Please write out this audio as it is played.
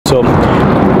So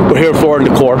we're here in Florida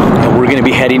Decor, and we're going to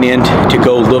be heading in to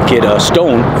go look at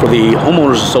stone for the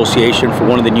Homeowners Association for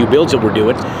one of the new builds that we're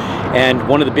doing. And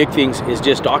one of the big things is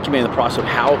just documenting the process of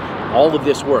how all of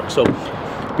this works. So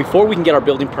before we can get our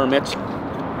building permits,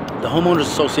 the Homeowners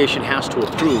Association has to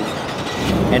approve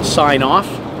and sign off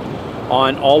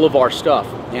on all of our stuff.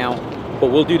 Now,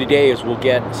 what we'll do today is we'll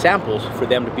get samples for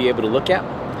them to be able to look at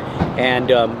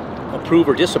and approve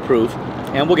or disapprove,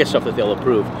 and we'll get stuff that they'll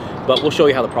approve. But we'll show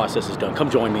you how the process is done.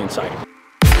 Come join me inside.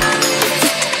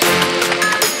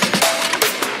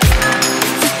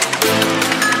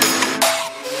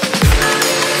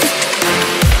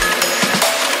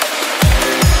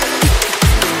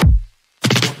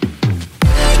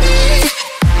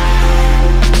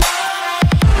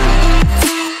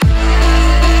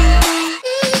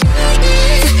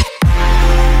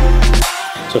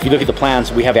 So if you look at the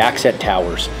plans, we have accent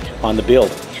towers on the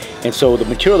build. And so the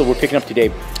material that we're picking up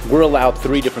today, we're allowed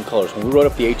 3 different colors. When we wrote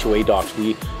up the HOA docs,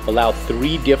 we allowed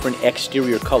 3 different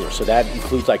exterior colors. So that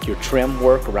includes like your trim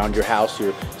work around your house,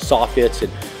 your soffits,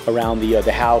 and around the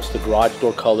house, the garage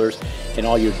door colors, and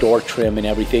all your door trim and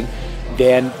everything.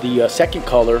 Then the second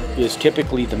color is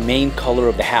typically the main color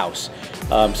of the house.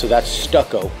 So that's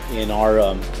stucco in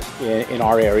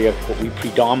our area, what we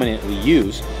predominantly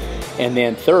use. And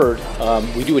then third,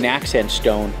 we do an accent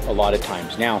stone a lot of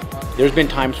times. Now, there's been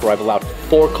times where I've allowed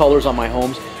 4 colors on my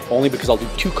homes, only because I'll do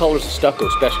 2 colors of stucco,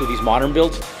 especially with these modern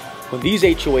builds. When these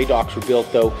HOA docs were built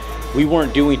though, we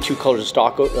weren't doing 2 colors of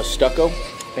stucco,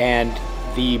 and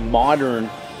the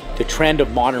trend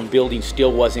of modern building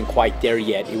still wasn't quite there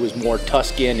yet. It was more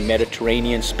Tuscan and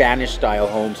Mediterranean, Spanish style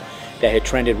homes that had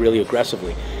trended really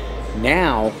aggressively.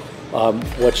 Now,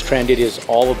 what's trended is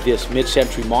all of this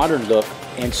mid-century modern look.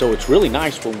 And so it's really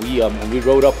nice when we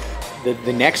wrote up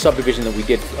the next subdivision that we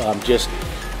did just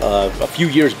a few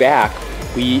years back.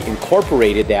 We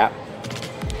incorporated that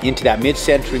into that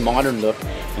mid-century modern look,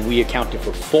 and we accounted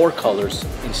for 4 colors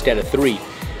instead of 3.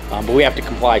 But we have to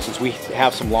comply, since we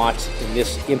have some lots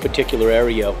in particular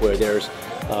area where there's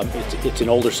it's an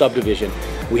older subdivision.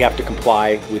 We have to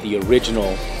comply with the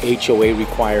original HOA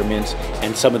requirements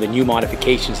and some of the new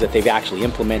modifications that they've actually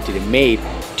implemented and made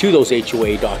to those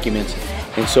HOA documents.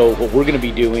 And so what we're going to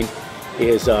be doing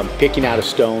is picking out a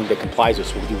stone that complies with.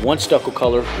 So we'll do 1 stucco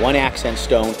color, 1 accent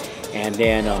stone, and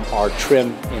then our trim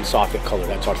and soffit color.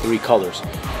 That's our 3 colors.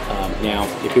 Now,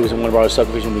 if it was in one of our other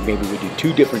subdivisions, maybe we'd do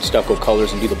 2 different stucco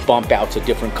colors and do the bump outs a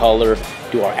different color,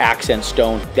 do our accent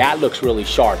stone. That looks really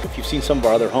sharp. If you've seen some of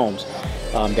our other homes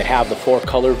that have the 4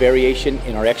 color variation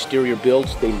in our exterior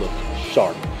builds, they look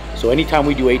sharp. So anytime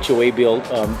we do HOA build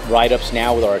write-ups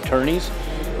now with our attorneys,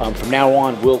 from now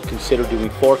on, we'll consider doing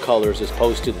 4 colors as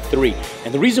opposed to the 3.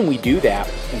 And the reason we do that,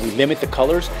 and we limit the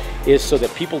colors, is so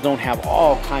that people don't have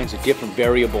all kinds of different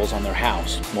variables on their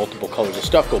house. Multiple colors of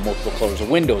stucco, multiple colors of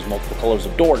windows, multiple colors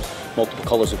of doors, multiple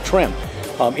colors of trim.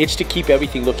 It's to keep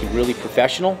everything looking really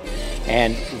professional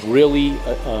and really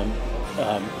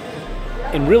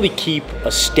keep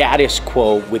a status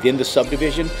quo within the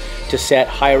subdivision to set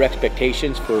higher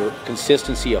expectations for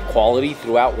consistency of quality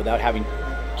throughout without having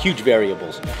huge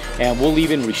variables. And we'll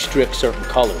even restrict certain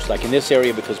colors. Like in this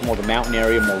area, because more of a mountain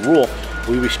area, more rural,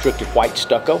 we restricted white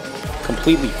stucco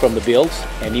completely from the builds,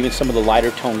 and even some of the lighter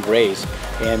tone grays.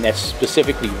 And that's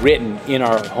specifically written in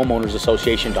our Homeowners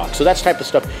Association docs. So that's the type of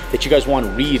stuff that you guys want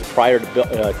to read prior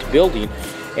to building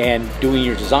and doing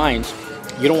your designs.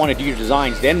 You don't want to do your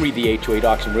designs, then read the HOA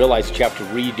docs and realize that you have to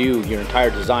redo your entire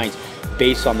designs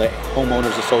based on the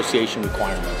Homeowners Association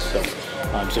requirements.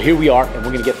 So here we are, and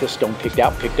we're going to get this stone picked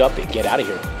up, and get out of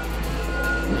here.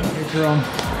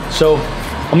 So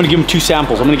I'm going to give them 2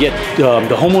 samples. I'm going to get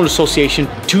the Homeowners Association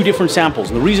 2 different samples.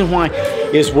 And the reason why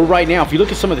is we're right now, if you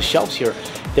look at some of the shelves here,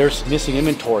 there's missing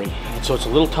inventory. And so it's a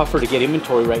little tougher to get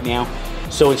inventory right now.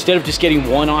 So instead of just getting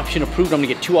 1 option approved, I'm going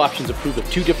to get 2 options approved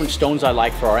of 2 different stones I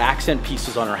like for our accent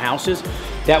pieces on our houses.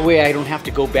 That way I don't have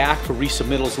to go back for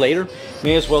resubmittals later.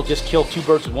 May as well just kill 2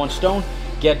 birds with 1 stone.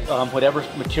 Get whatever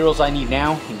materials I need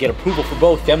now and get approval for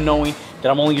both, them knowing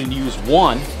that I'm only going to use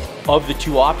 1 of the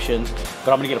 2 options,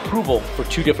 but I'm going to get approval for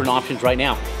 2 different options right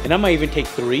now. And I might even take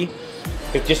 3,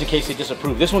 just in case they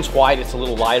disapprove. This one's white, it's a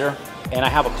little lighter, and I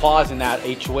have a clause in that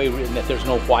HOA written that there's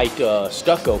no white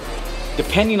stucco.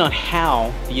 Depending on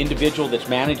how the individual that's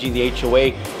managing the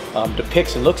HOA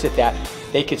depicts and looks at that,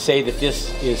 they could say that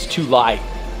this is too light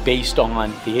based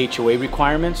on the HOA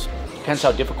requirements. Depends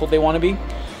how difficult they want to be.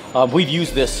 We've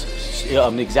used this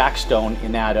exact stone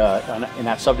in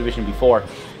that subdivision before,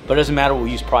 but it doesn't matter what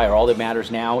we used prior. All that matters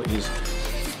now is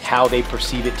how they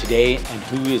perceive it today and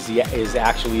who is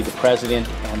actually the president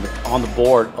and on the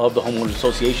board of the homeowners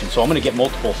association. So I'm going to get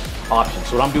multiple options.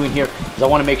 So what I'm doing here is I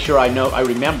want to make sure I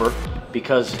remember,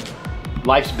 because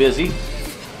life's busy.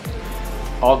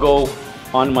 I'll go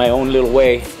on my own little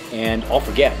way and I'll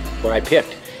forget what I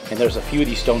picked. And there's a few of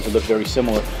these stones that look very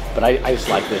similar, but I just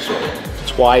like this one.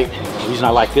 That's why the reason I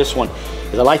like this one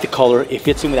is I like the color. It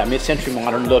fits in with that mid-century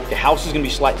modern look. The house is going to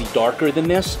be slightly darker than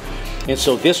this, and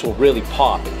so this will really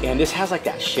pop. And this has like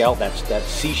that shell, that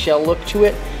seashell look to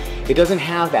it. It doesn't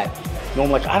have that, you know,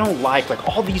 like I don't like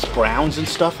all these browns and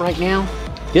stuff right now.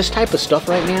 This type of stuff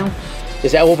right now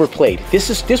is that overplayed. This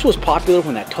was popular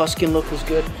when that Tuscan look was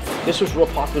good. This was real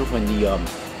popular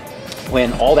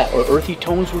when all that earthy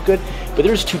tones were good, but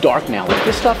they're just too dark now. Like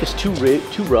this stuff is too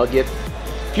rugged.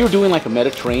 If you're doing like a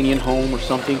Mediterranean home or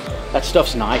something, that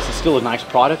stuff's nice. It's still a nice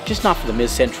product, just not for the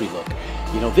mid-century look.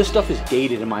 You know, this stuff is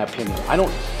dated in my opinion. I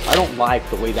don't like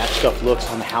the way that stuff looks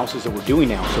on the houses that we're doing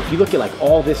now. So if you look at like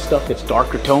all this stuff that's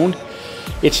darker toned,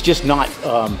 it's just not,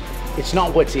 it's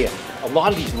not what's in. A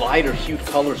lot of these lighter hued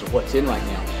colors are what's in right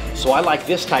now. So I like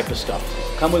this type of stuff.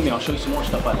 Come with me, I'll show you some more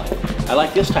stuff I like. I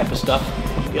like this type of stuff,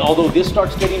 although this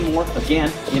starts getting more,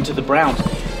 again, into the browns.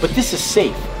 But this is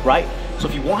safe, right? So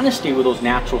if you want to stay with those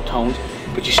natural tones,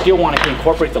 but you still want to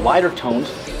incorporate the lighter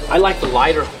tones, I like the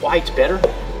lighter whites better.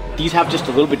 These have just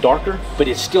a little bit darker, but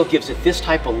it still gives it this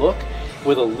type of look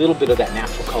with a little bit of that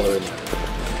natural color in there.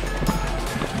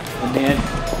 And then,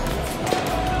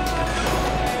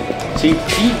 see,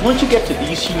 once you get to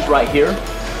these hues right here,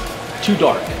 too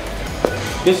dark.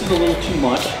 This is a little too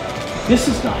much. This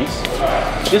is nice.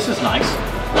 This is nice.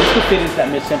 This will fit into that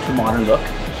mid-century modern look.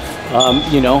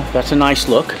 You know, that's a nice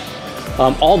look.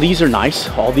 All these are nice.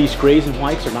 All these grays and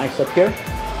whites are nice up here.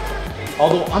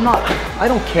 Although I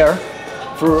don't care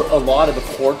for a lot of the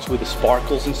quartz with the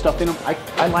sparkles and stuff in them.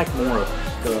 I like more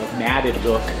of the matted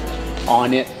look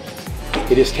on it.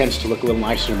 It just tends to look a little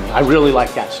nicer to me. I really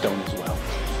like that stone as well.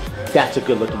 That's a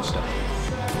good looking stone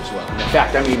as well. And in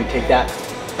fact, I'm gonna even take that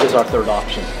as our third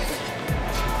option.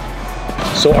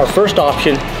 So our first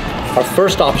option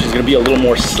is gonna be a little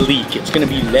more sleek. It's gonna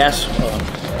be less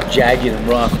jagged and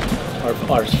rough.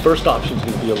 Our first option is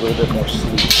gonna be a little bit more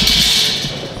sleek.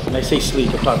 When I say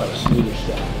sleek, I'm talking about a smoother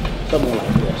stone. Something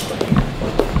like this.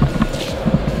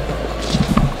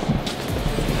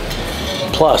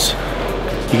 Plus,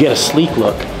 you get a sleek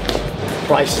look.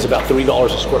 Price is about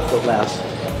 $3 a square foot less,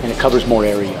 and it covers more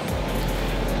area.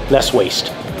 Less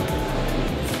waste.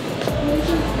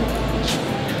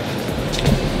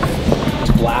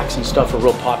 Blacks and stuff are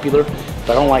real popular, but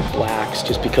I don't like blacks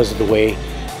just because of the way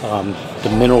the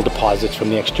mineral deposits from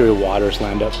the exterior waters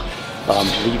land up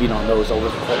leaving on those over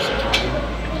the course of time.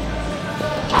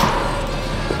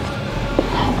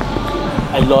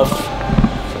 I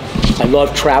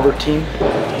love travertine,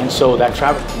 and so that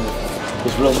travertine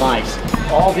is real nice.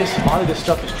 A lot of this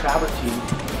stuff is travertine.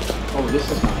 Oh, this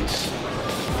is nice.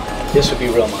 This would be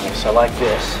real nice. I like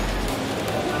this.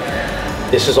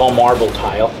 This is all marble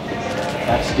tile.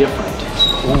 That's different.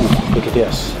 Ooh, look at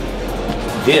this.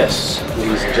 This,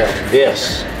 ladies and gentlemen,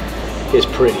 this is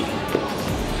pretty.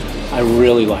 I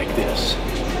really like this.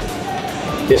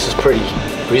 This is pretty.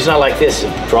 The reason I like this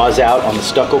is it draws out on the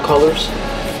stucco colors.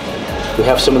 We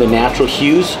have some of the natural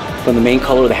hues from the main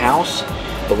color of the house,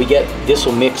 but this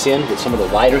will mix in with some of the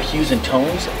lighter hues and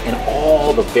tones and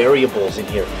all the variables in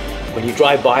here. When you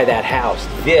drive by that house,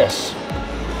 this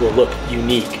will look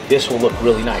unique. This will look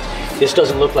really nice. This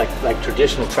doesn't look like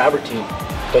traditional travertine,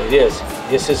 but it is.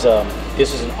 This is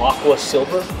an aqua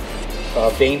silver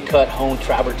vein cut honed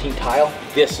travertine tile.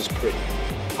 This is pretty.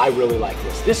 I really like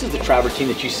this. This is the travertine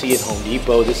that you see at Home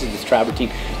Depot. This is the travertine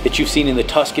that you've seen in the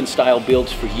Tuscan style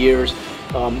builds for years.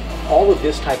 All of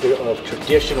this type of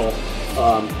traditional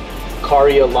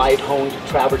Caria light honed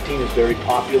travertine is very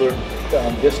popular.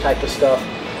 This type of stuff.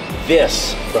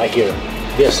 This right here,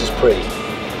 this is pretty.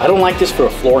 I don't like this for a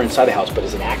floor inside the house, but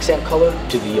as an accent color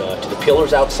to the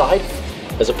pillars outside,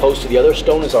 as opposed to the other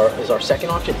stone as our second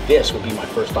option, this would be my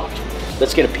first option.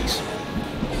 Let's get a piece.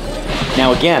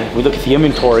 Now again, we look at the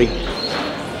inventory.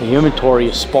 The inventory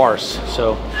is sparse,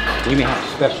 so we may have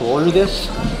to special order this.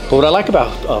 But what I like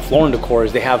about Floor & Decor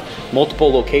is they have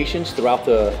multiple locations throughout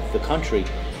the country.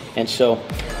 And so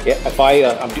if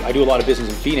I do a lot of business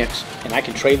in Phoenix, and I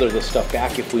can trailer this stuff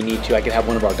back if we need to. I can have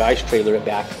one of our guys trailer it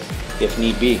back if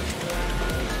need be.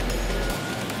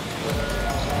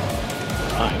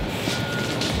 All right.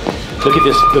 Look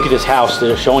at this house that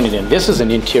they're showing it in. This is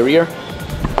an interior,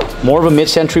 more of a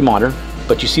mid-century modern,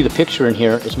 But you see the picture in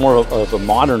here is more of a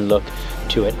modern look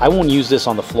to it. I won't use this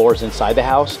on the floors inside the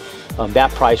house.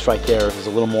 That price right there is a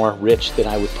little more rich than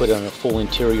I would put on a full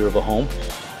interior of a home.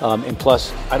 And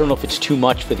plus, I don't know if it's too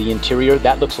much for the interior.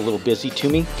 That looks a little busy to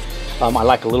me. I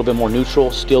like a little bit more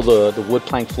neutral. Still the wood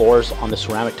plank floors on the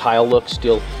ceramic tile look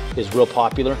still is real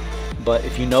popular. But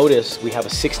if you notice, we have a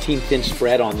 16th inch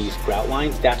spread on these grout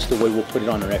lines. That's the way we'll put it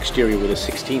on our exterior, with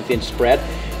a 16th inch spread.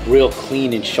 Real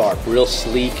clean and sharp, real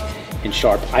sleek and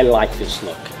sharp. I like this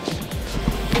look.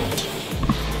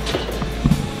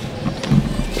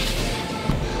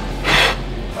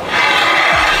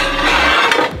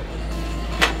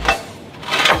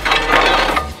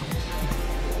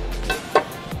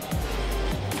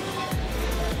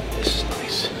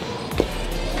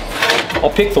 I'll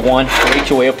pick the one for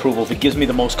HOA approval if it gives me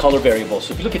the most color variables.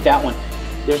 So if you look at that one,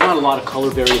 there's not a lot of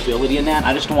color variability in that.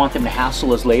 I just don't want them to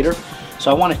hassle us later. So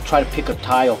I want to try to pick a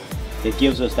tile that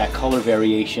gives us that color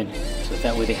variation. So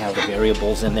that way they have the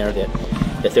variables in there that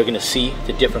they're going to see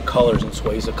the different colors and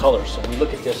sways of colors. So when we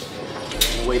look at this,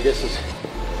 the way this is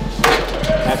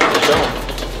actually shown,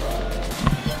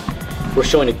 we're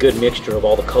showing a good mixture of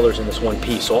all the colors in this one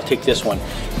piece. So I'll take this one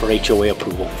for HOA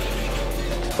approval.